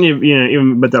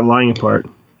 Even but that lying part.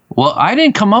 Well, I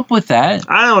didn't come up with that.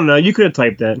 I don't know. You could have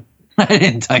typed that. I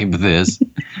didn't type this.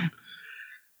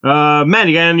 Man,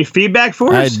 you got any feedback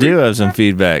for us? I do have some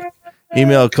feedback.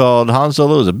 Email called Han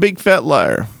Solo is a big fat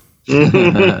liar.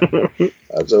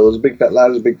 Han Solo is a big fat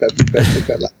liar. Is a big fat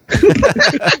liar.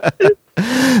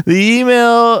 The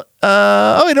email,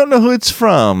 I don't know who it's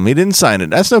from. He didn't sign it.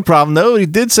 That's no problem, though. He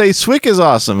did say SWIC is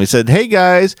awesome. He said, "Hey,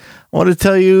 guys, I want to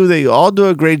tell you that you all do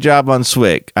a great job on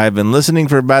SWIC. I've been listening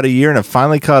for about a year and have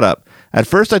finally caught up. At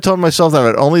first, I told myself that I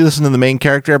would only listen to the main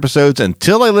character episodes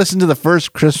until I listened to the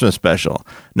first Christmas special.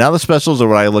 Now the specials are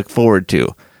what I look forward to.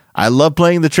 I love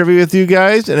playing the trivia with you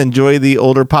guys and enjoy the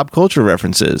older pop culture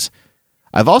references.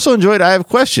 I've also enjoyed I Have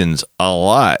Questions a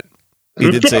lot." He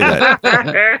did say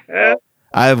that.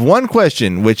 "I have one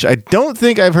question, which I don't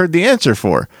think I've heard the answer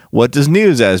for. What does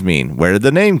NEOZAZ mean? Where did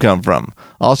the name come from?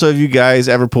 Also, have you guys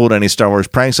ever pulled any Star Wars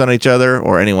pranks on each other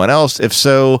or anyone else? If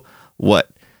so, what?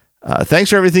 Thanks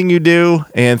for everything you do.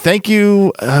 And thank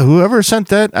you, whoever sent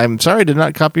that. I'm sorry I did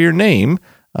not copy your name.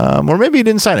 Or maybe you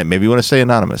didn't sign it. Maybe you want to stay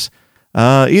anonymous.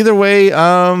 Either way,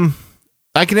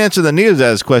 I can answer the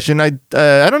NEOZAZ question. I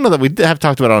don't know that we have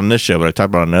talked about it on this show, but I talked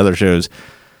about it on other shows.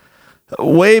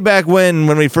 Way back when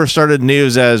we first started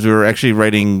NEOZAZ, we were actually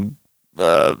writing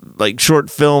like short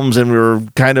films, and we were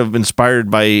kind of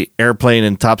inspired by Airplane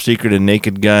and Top Secret and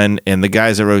Naked Gun. And the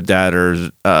guys that wrote that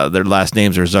their last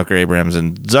names are Zucker, Abrams,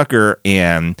 and Zucker.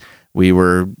 And it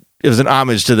was an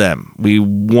homage to them. We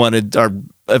wanted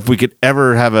if we could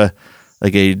ever have a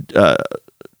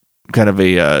kind of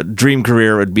a dream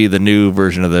career, would be the new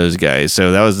version of those guys.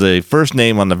 So that was the first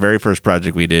name on the very first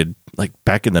project we did, like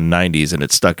back in the 90s, and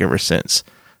it's stuck ever since.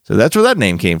 So that's where that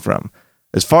name came from.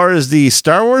 As far as the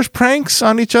Star Wars pranks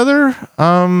on each other,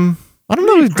 I don't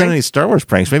know if we've done any Star Wars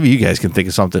pranks. Maybe you guys can think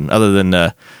of something other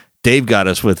than Dave got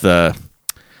us with that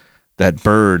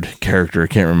bird character. I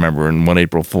can't remember in One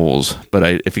April Fools.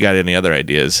 But if you got any other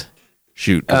ideas,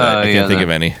 shoot. I can't think of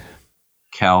any.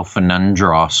 Cal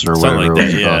Fernandros or something whatever.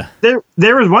 Like that, yeah.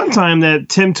 There was one time that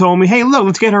Tim told me, "Hey, look,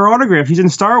 let's get her autograph. She's in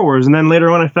Star Wars." And then later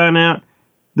on, I found out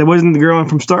that wasn't the girl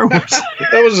from Star Wars.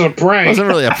 That was a prank. It wasn't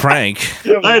really a prank.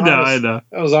 I know.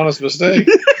 That was an honest mistake.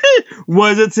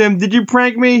 Was it, Tim? Did you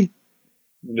prank me?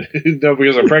 No,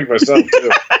 because I pranked myself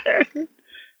too.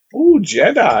 Ooh,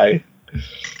 Jedi.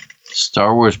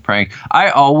 Star Wars prank. I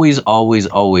always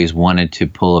wanted to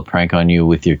pull a prank on you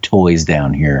with your toys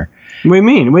down here. What do you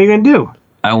mean? What are you going to do?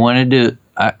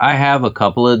 I have a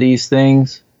couple of these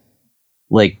things,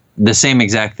 like the same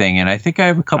exact thing, and I think I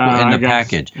have a couple in the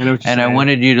package. I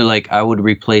wanted you to, I would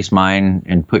replace mine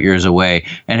and put yours away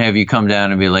and have you come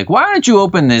down and be like, "Why don't you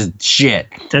open this shit?"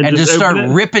 And just start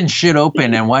ripping shit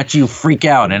open and watch you freak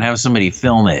out and have somebody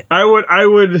film it. I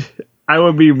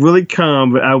would be really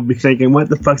calm, but I would be thinking, what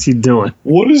the fuck's he doing?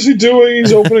 What is he doing?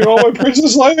 He's opening all my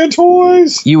Princess Leia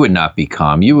toys. You would not be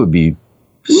calm. You would be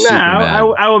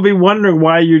I would be wondering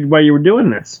why you were doing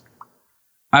this.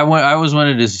 I always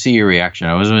wanted to see your reaction.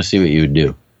 I always want to see what you would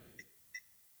do.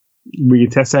 We can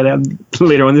test that out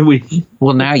later on in the week.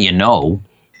 Well, now you know.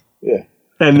 Yeah.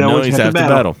 And no one's he's half the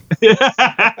battle.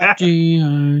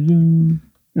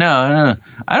 No.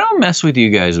 I don't mess with you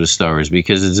guys with Star Wars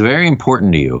because it's very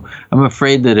important to you. I'm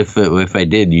afraid that if I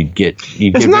did, you'd get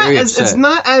very upset. It's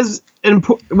not as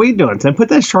important. What are you doing, Tim? Put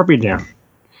that Sharpie down.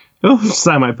 Oh,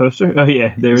 sign my poster. Oh,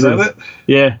 yeah. There it is. Is that it?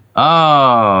 Yeah.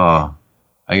 Oh,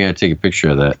 I got to take a picture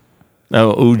of that.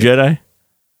 Oh, Jedi?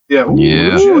 Yeah.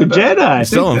 Ooh, Jedi.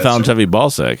 Still haven't found Chevy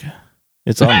Ballsack.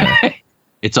 It's on there.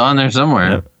 It's on there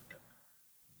somewhere. Yep.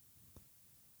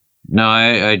 No,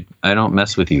 I don't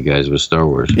mess with you guys with Star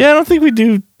Wars. Yeah, I don't think we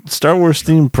do Star Wars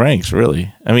themed pranks,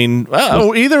 really. I mean,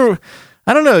 either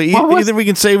I don't know. Either we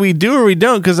can say we do or we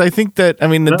don't, because I think that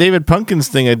the David Pumpkins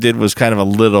thing I did was kind of a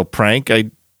little prank. I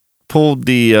pulled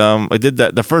I did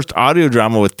the first audio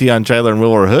drama with Tion Chidler and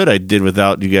Wilbur Hood. I did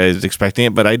without you guys expecting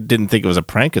it, but I didn't think it was a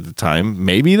prank at the time.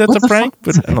 Maybe that's a prank,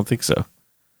 but I don't think so.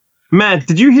 Matt,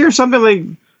 did you hear something like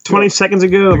 20 seconds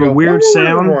ago of a weird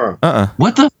sound?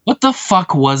 What the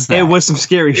fuck was that? It was some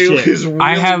scary shit. Really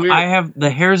I have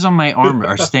the hairs on my arm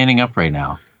are standing up right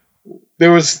now.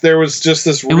 There was just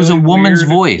this. It was a woman's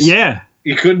voice. Yeah,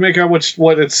 you couldn't make out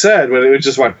what it said, but it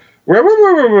just went.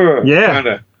 Yeah,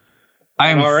 kinda.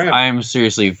 I am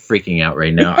seriously freaking out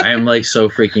right now. I am like so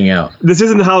freaking out. This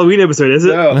isn't the Halloween episode, is it?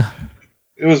 No.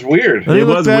 It was weird. Let me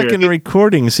look back in the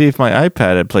recording and see if my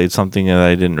iPad had played something that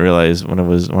I didn't realize when I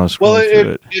was scrolling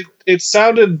through it. It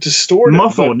sounded distorted,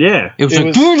 muffled. Yeah, it was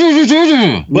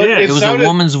it was a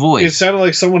woman's voice. It sounded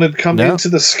like someone had come into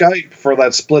the Skype for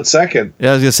that split second. Yeah,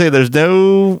 I was gonna say there's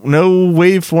no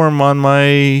waveform on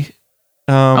my.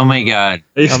 Oh my god!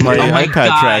 On my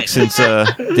iPad track since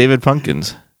David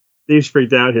Pumpkins. He's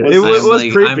freaked out here. It was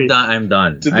creepy. I'm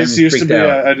done. Did this used to be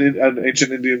an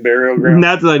ancient Indian burial ground?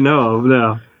 Not that I know of,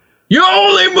 no. You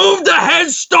only moved the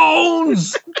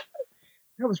headstones!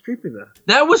 That was creepy, though.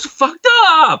 That was fucked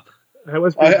up! I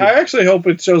actually hope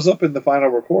it shows up in the final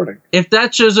recording. If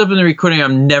that shows up in the recording,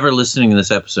 I'm never listening to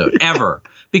this episode, ever.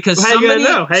 Because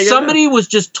somebody was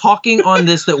just talking on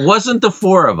this that wasn't the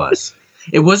four of us.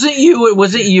 It wasn't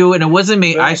you, and it wasn't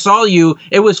me. I saw you.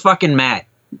 It was fucking Matt.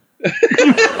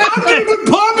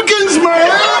 Pumpkins,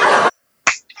 man!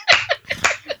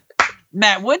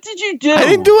 Matt, what did you do? I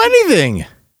didn't do anything.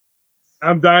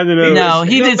 I'm dying to know. No,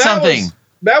 he did something.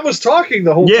 Matt was talking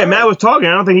the whole time. Yeah, Matt was talking.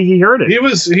 I don't think he heard it. He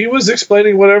was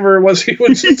explaining whatever it was he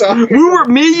was talking.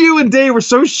 Me, you, and Dave were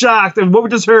so shocked at what we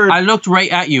just heard. I looked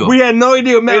right at you. We had no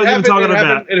idea what Matt was even talking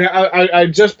about. I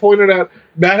just pointed out,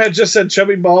 Matt had just said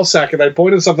chubby ball sack, and I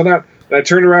pointed something out, and I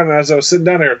turned around, and as I was sitting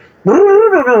down there,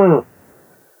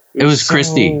 it was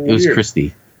Christy. It was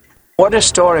Christy. What a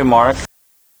story, Mark.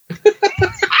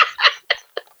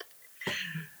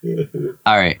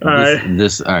 All right.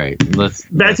 Let's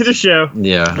back to the show.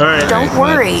 Yeah. All right. Don't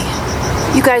worry.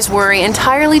 You guys worry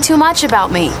entirely too much about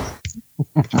me.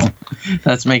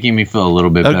 That's making me feel a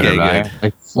little bit better about it.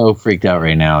 I'm so freaked out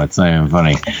right now. It's not even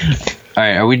funny. All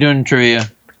right. Are we doing trivia?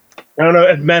 I don't know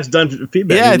if Matt's done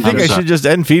feedback. Yeah, I think I should just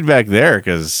end feedback there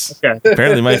because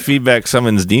apparently my feedback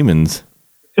summons demons.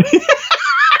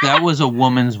 That was a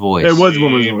woman's voice. It was a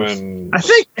woman's voice. I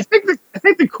think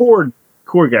the cord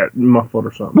got muffled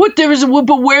or something. What there is?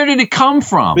 But where did it come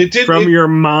from? From your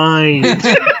mind.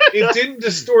 It didn't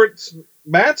distort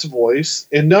Matt's voice,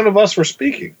 and none of us were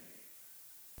speaking.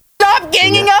 Stop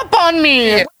ganging up on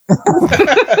me!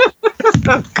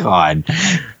 God.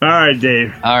 All right,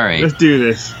 Dave. All right. Let's do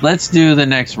this. Let's do the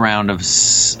next round of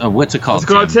what's it called?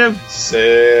 Let's go, Tim.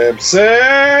 Simpson.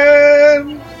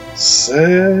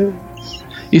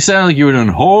 You sound like you were doing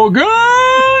Hogan.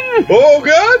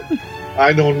 Hogan?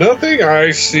 I know nothing. I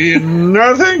see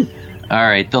nothing. All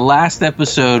right. The last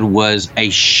episode was a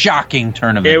shocking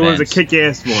turn of events. It was a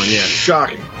kick-ass one, yeah.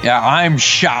 Shocking. Yeah, I'm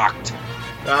shocked.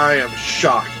 I am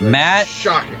shocked. Matt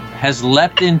shocking. has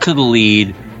leapt into the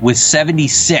lead with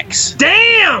 76.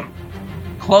 Damn!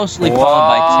 Closely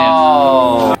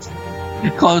followed by Tim.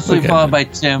 Closely followed by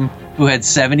Tim, who had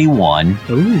 71.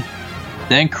 Ooh.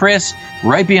 Then Chris,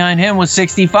 right behind him, was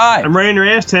 65. I'm right in your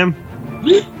ass, Tim.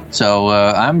 So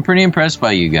I'm pretty impressed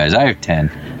by you guys. I have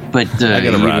 10, but I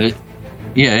got a rock.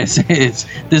 Yeah, this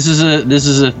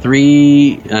is a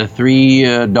three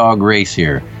dog race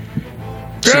here.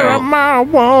 Jeremiah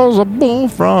was a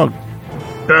bullfrog.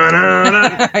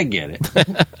 I get it.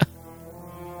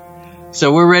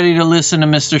 So we're ready to listen to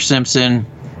Mr. Simpson,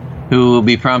 who will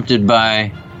be prompted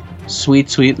by Sweet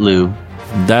Sweet Lou.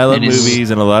 Dial-up movies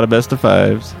and a lot of best of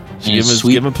fives. Give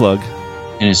him a plug.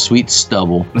 And his sweet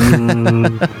stubble.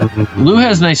 Lou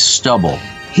has nice stubble.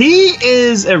 He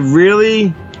is a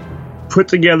really put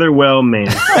together well man.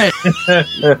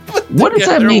 What does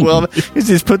that mean? Well,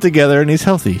 he's put together and he's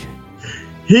healthy.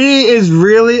 He is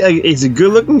really he's a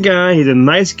good looking guy. He's a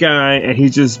nice guy, and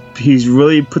he's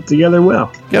really put together well.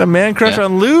 Got a man crush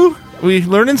on Lou? We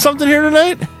learning something here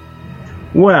tonight?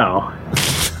 Well,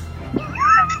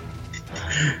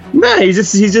 no, he's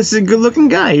just a good looking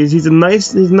guy. He's a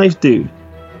nice dude.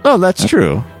 Oh, that's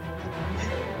true.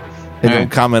 I don't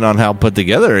comment on how put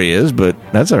together he is, but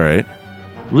that's all right.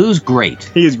 Lou's great.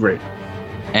 He is great.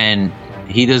 and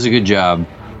he does a good job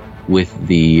with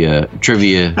the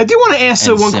trivia. I do want to ask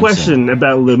one question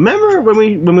about Lou. Remember when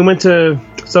we went to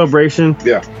Celebration?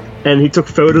 Yeah. And he took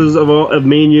photos of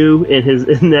me and you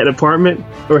in that apartment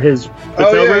or his.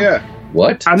 Yeah.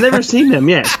 What? I've never seen them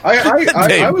yet.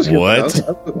 I was giving what?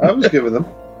 them. I was giving them.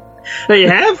 Oh, you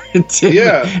have? Tim,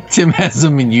 Yeah. Tim has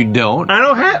them and you don't.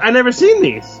 I never seen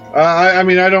these. I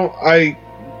mean, I don't. I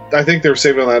think they were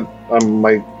saved on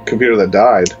my computer that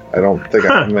died. I don't think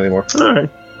I have them anymore. All right.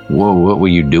 Whoa! What were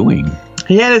you doing?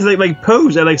 He had his like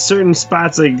pose at like certain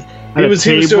spots, like He was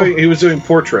doing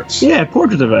portraits. Yeah,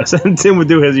 portraits of us, and Tim would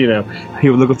do his. He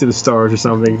would look up to the stars or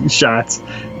something, shots.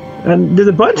 And there's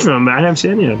a bunch of them. I haven't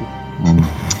seen any of them.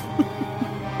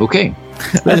 Okay.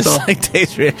 I just like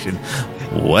Dave's reaction.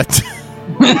 What?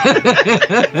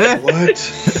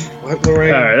 What,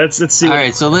 Lorraine? All right, let's see. All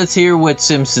right, so let's hear what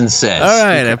Simpson says. All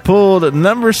right, I pulled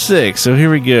number 6. So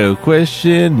here we go.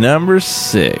 Question number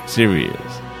 6. Here he is.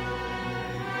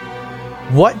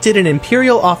 What did an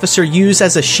Imperial officer use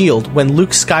as a shield when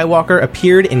Luke Skywalker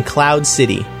appeared in Cloud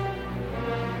City?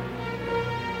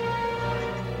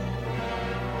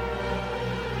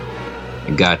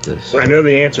 I got this. I know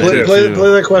the answer. Play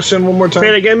that question one more time. Say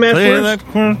it again, man. Play First. that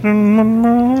question one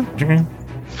more time.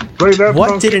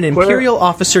 What did an Imperial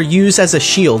officer use as a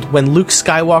shield when Luke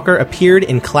Skywalker appeared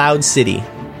in Cloud City?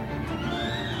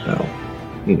 Oh,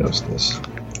 he knows this.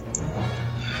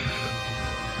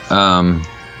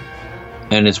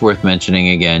 And it's worth mentioning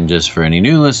again, just for any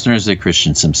new listeners, that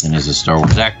Christian Simpson is a Star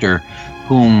Wars actor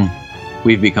whom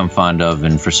we've become fond of,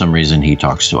 and for some reason he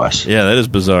talks to us. Yeah, that is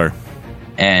bizarre.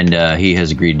 And he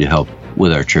has agreed to help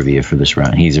with our trivia for this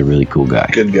round. He's a really cool guy.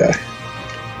 Good guy.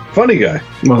 Funny guy.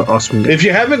 Well, awesome. If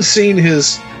you haven't seen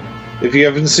his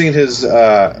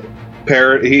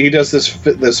parrot, he does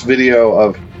this video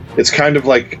of, it's kind of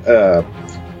like a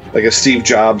Steve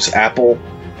Jobs Apple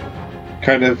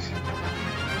kind of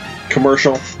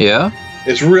commercial. Yeah?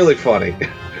 It's really funny.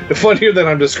 Funnier than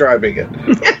I'm describing it.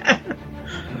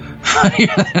 Funnier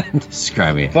than I'm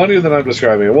describing it. Funnier than I'm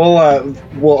describing it.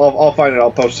 I'll find it.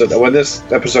 I'll post it when this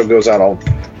episode goes out. I'll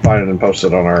find it and post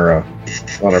it on our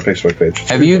Facebook page.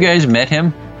 Have you guys met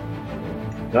him?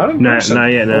 Not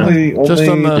yet. No. Only Just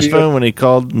on the phone when he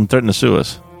called and threatened to sue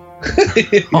us.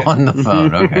 On the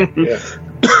phone, okay. Yeah.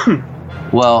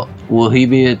 Well, will he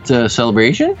be at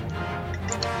Celebration?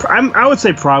 I would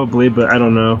say probably, but I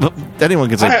don't know. Well, anyone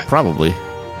can say probably.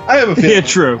 I have a feeling. Yeah,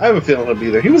 true. I have a feeling he'll be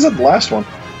there. He was at the last one.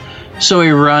 So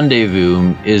a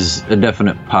rendezvous is a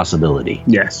definite possibility.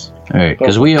 Yes. All right,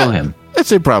 because we owe him. I'd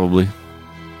say probably.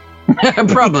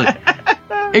 Probably.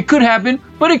 It could happen,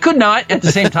 but it could not at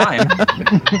the same time.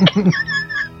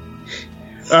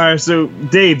 All right, so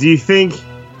Dave, do you think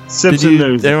Simpson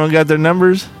knows? Everyone got their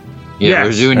numbers? Yeah, Yes.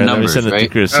 we're doing All right, numbers, let me send it to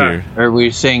right? Chris here. Or are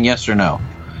we saying yes or no?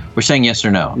 We're saying yes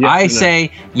or no. Yes I or no.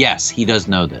 say yes, he does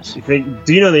know this. Do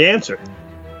you know the answer?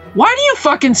 Why do you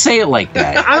fucking say it like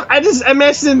that? I'm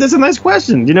asking. That's a nice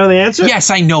question. Do you know the answer? Yes,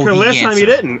 I know the last answer. time you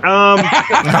didn't.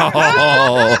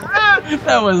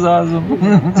 That was awesome.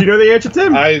 Do you know the answer,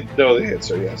 Tim? I know the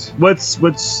answer. Yes. What's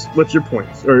your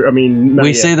points? Or I mean, not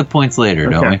We yet. say the points later,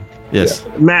 don't we? Yes.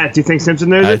 Matt, do you think Simpson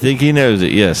knows I it? think he knows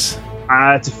it, yes.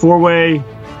 It's a 4-way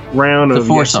round It's a of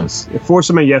foursome. yeses. A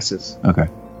foursome of yeses. Okay.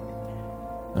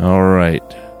 All right.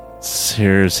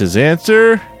 Here's his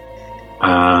answer.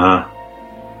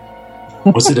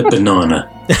 Was it a banana?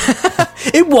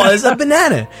 It was a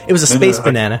banana. It was a space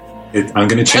banana. I'm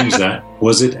going to change that.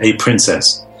 Was it a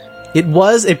princess? It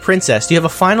was a princess. Do you have a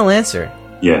final answer?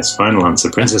 Yes, final answer,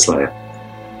 Princess Leia.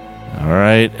 All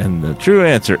right. And the true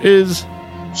answer is...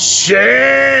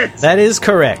 Shit! That is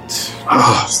correct.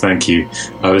 Oh, thank you.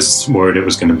 I was worried it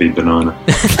was going to be banana.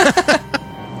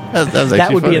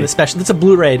 That would be in the special. That's a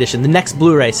Blu-ray edition. The next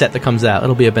Blu-ray set that comes out,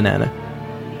 it'll be a banana.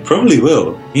 Probably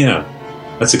will. Yeah,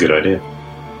 that's a good idea.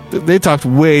 They talked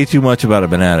way too much about a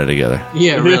banana together.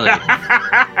 Yeah, really.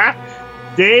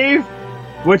 Dave,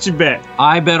 what's your bet?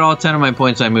 I bet all 10 of my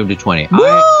points. I moved to 20.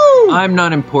 Woo! I'm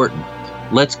not important.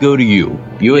 Let's go to you.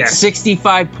 You had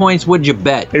 65 points. What'd you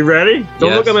bet? Are you ready? Don't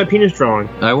Yes. look at my penis drawing.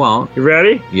 I won't. You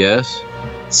ready? Yes.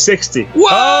 60.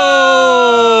 Whoa!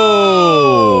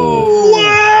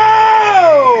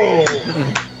 Whoa!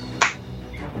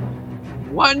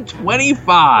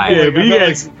 125. Yeah, but you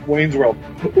guys... like Wayne's World.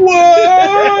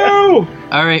 Whoa!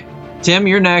 All right, Tim,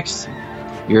 you're next.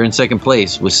 You're in second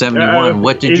place with 71.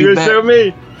 What did you bet? Show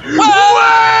me.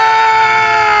 Whoa!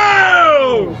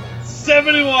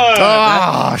 71.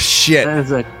 Oh, shit. That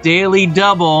is a daily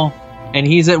double, and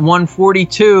he's at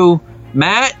 142.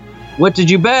 Matt, what did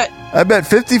you bet? I bet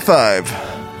 55.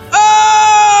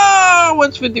 Oh!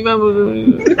 What's 55?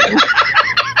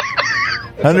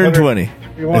 120,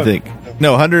 I think.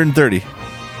 No, 130.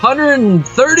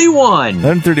 131.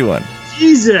 131.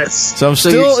 Jesus. So I'm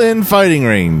still in fighting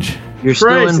range. You're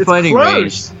still in fighting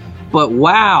range. But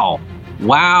wow.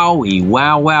 Wowie.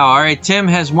 Wow. All right, Tim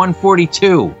has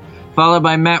 142. Followed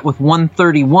by Matt with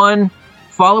 131.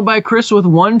 Followed by Chris with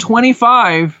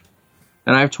 125.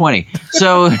 And I have 20.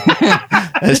 So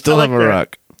I still have a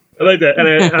rock. I like that. And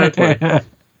I have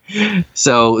 20.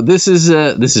 So this is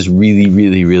really,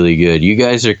 really, really good. You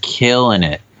guys are killing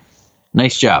it.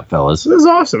 Nice job, fellas. This is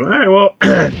awesome. All right, well,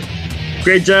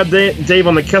 great job, Dave,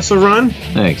 on the Kessel Run.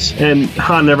 Thanks. And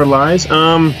Han Never Lies.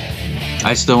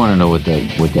 I still want to know what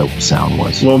that sound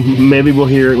was. Well, maybe we'll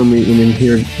hear it when we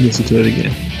listen to it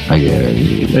again. I get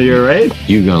it. Are you all right?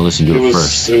 You're going to listen to it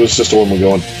first. It was just a woman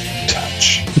going,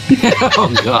 touch.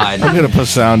 Oh, God. I'm going to put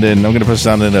sound in. I'm going to put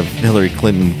sound in of Hillary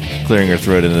Clinton clearing her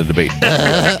throat in a debate.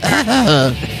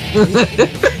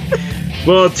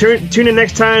 Well, tune in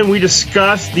next time we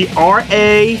discuss the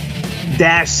RA-7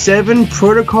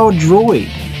 protocol droid.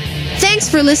 Thanks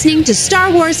for listening to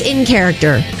Star Wars in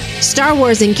Character. Star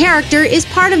Wars in Character is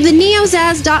part of the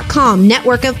NEOZAZ.com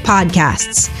network of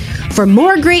podcasts. For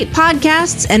more great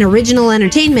podcasts and original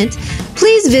entertainment,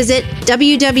 please visit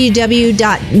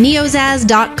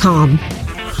www.neozaz.com.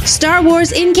 Star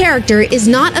Wars in Character is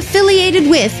not affiliated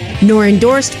with nor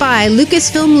endorsed by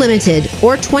Lucasfilm Limited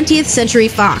or 20th Century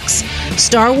Fox.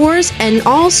 Star Wars and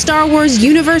all Star Wars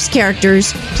universe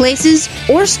characters, places,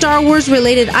 or Star Wars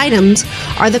related items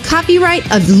are the copyright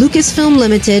of Lucasfilm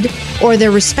Limited or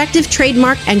their respective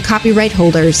trademark and copyright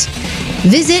holders.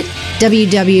 Visit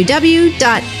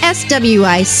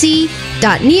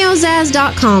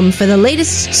www.swic.neozaz.com for the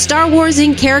latest Star Wars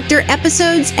in Character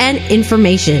episodes and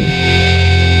information.